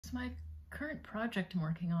So my current project I'm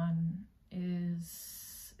working on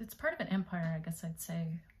it's part of an empire, I guess I'd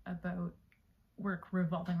say, about work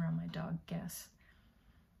revolving around my dog Guess.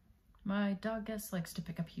 My dog Guess likes to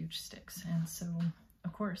pick up huge sticks, and so,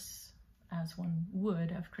 of course, as one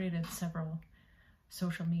would, I've created several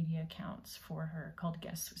social media accounts for her called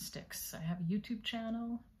Guess with Sticks. I have a YouTube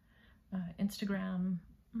channel, Instagram,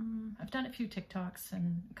 I've done a few TikToks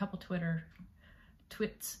and a couple Twitter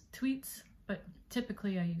tweets, but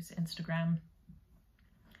typically I use Instagram.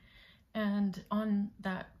 And on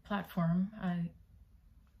that platform, I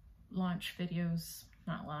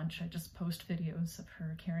just post videos of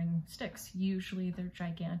her carrying sticks. Usually they're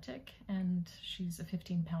gigantic, and she's a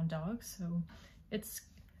 15-pound dog, so it's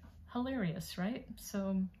hilarious, right?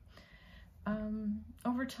 So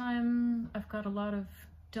over time, I've got a lot of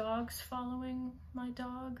dogs following my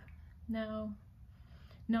dog. Now,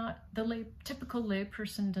 not the typical lay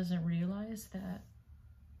person doesn't realize that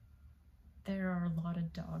there are a lot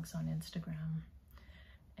of dogs on Instagram,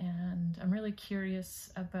 and I'm really curious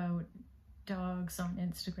about dogs on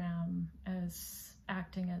Instagram as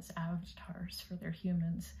acting as avatars for their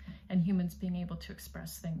humans, and humans being able to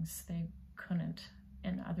express things they couldn't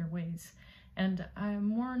in other ways. And I'm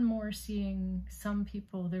more and more seeing some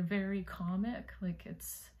people, they're very comic, like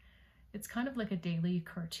it's kind of like a daily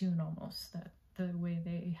cartoon almost, that the way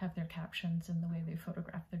they have their captions and the way they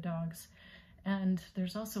photograph their dogs. And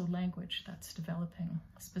there's also language that's developing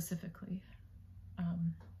specifically,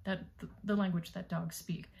 the language that dogs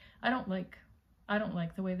speak. I don't like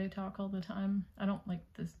the way they talk all the time. I don't like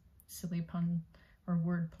the silly pun or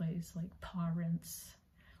word plays like paw-rinse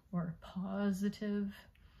or positive.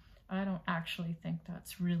 I don't actually think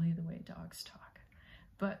that's really the way dogs talk.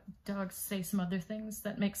 But dogs say some other things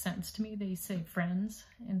that make sense to me. They say friends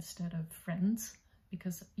instead of friends,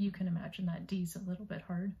 because you can imagine that D's a little bit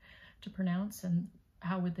hard to pronounce, and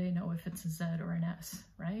how would they know if it's a Z or an S,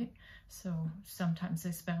 right? So sometimes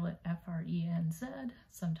they spell it F-R-E-N-Z,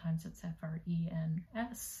 sometimes it's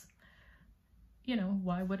F-R-E-N-S. You know,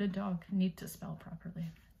 why would a dog need to spell properly?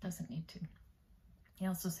 It doesn't need to. They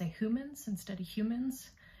also say humans instead of humans.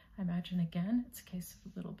 I imagine, again, it's a case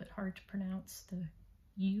of a little bit hard to pronounce the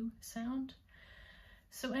U sound.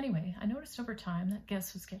 So anyway, I noticed over time that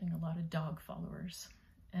Guess was getting a lot of dog followers.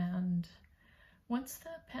 And once the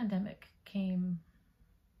pandemic came,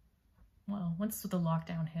 well, once the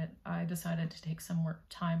lockdown hit, I decided to take some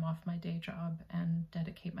time off my day job and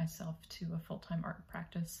dedicate myself to a full-time art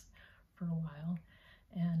practice for a while.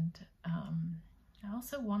 And I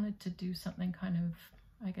also wanted to do something kind of,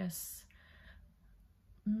 I guess,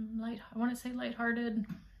 I want to say lighthearted,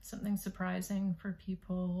 something surprising for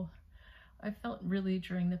people. I felt really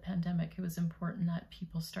during the pandemic it was important that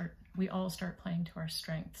we all start playing to our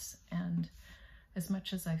strengths. And as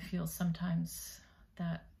much as I feel sometimes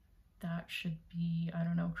that should be, I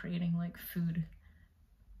don't know, creating like food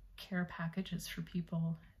care packages for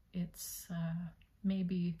people, it's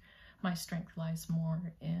maybe my strength lies more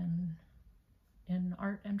in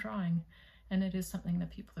art and drawing, and it is something that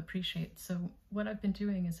people appreciate. So what I've been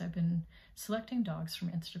doing is I've been selecting dogs from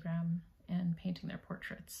Instagram and painting their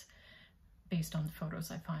portraits based on the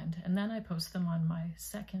photos I find, and then I post them on my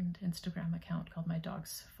second Instagram account called My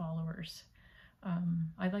Dog's Followers.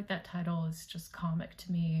 I like that title. It's just comic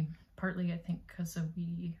to me, partly I think because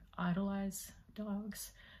we idolize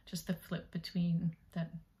dogs, just the flip between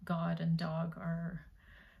that God and dog are,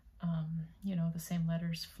 you know, the same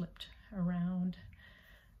letters flipped around.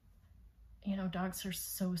 You know, dogs are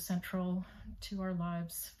so central to our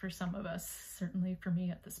lives for some of us, certainly for me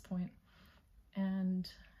at this point. And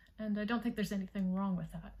I don't think there's anything wrong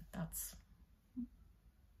with that. That's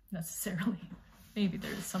necessarily, maybe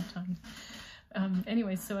there is sometimes.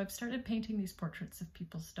 Anyway, so I've started painting these portraits of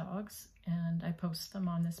people's dogs, and I post them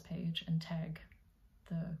on this page and tag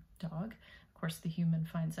the dog. Of course, the human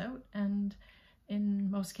finds out, and in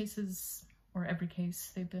most cases, or every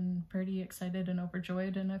case, they've been pretty excited and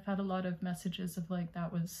overjoyed, and I've had a lot of messages of like,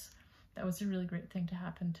 that was a really great thing to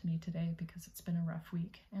happen to me today, because it's been a rough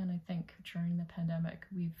week. And I think during the pandemic,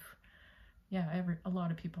 a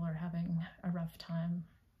lot of people are having a rough time,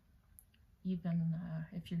 even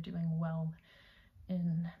if you're doing well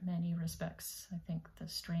in many respects. I think the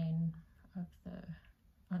strain of the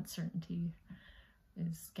uncertainty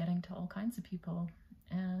is getting to all kinds of people.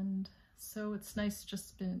 And so it's nice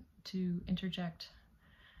just to interject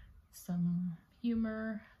some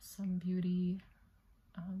humor, some beauty.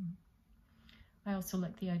 I also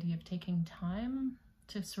like the idea of taking time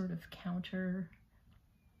to sort of counter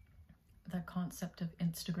the concept of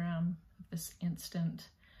Instagram, this instant,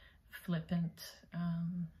 flippant,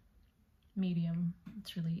 medium.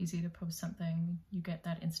 It's really easy to post something. You get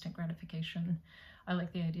that instant gratification. I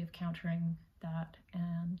like the idea of countering that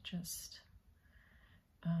and just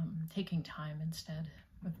taking time instead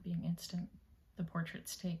of being instant. The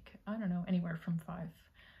portraits take, I don't know, anywhere from 5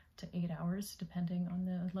 to 8 hours, depending on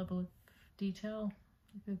the level of detail.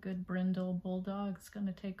 Like a good brindle bulldog is going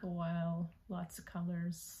to take a while, lots of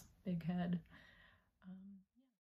colors, big head.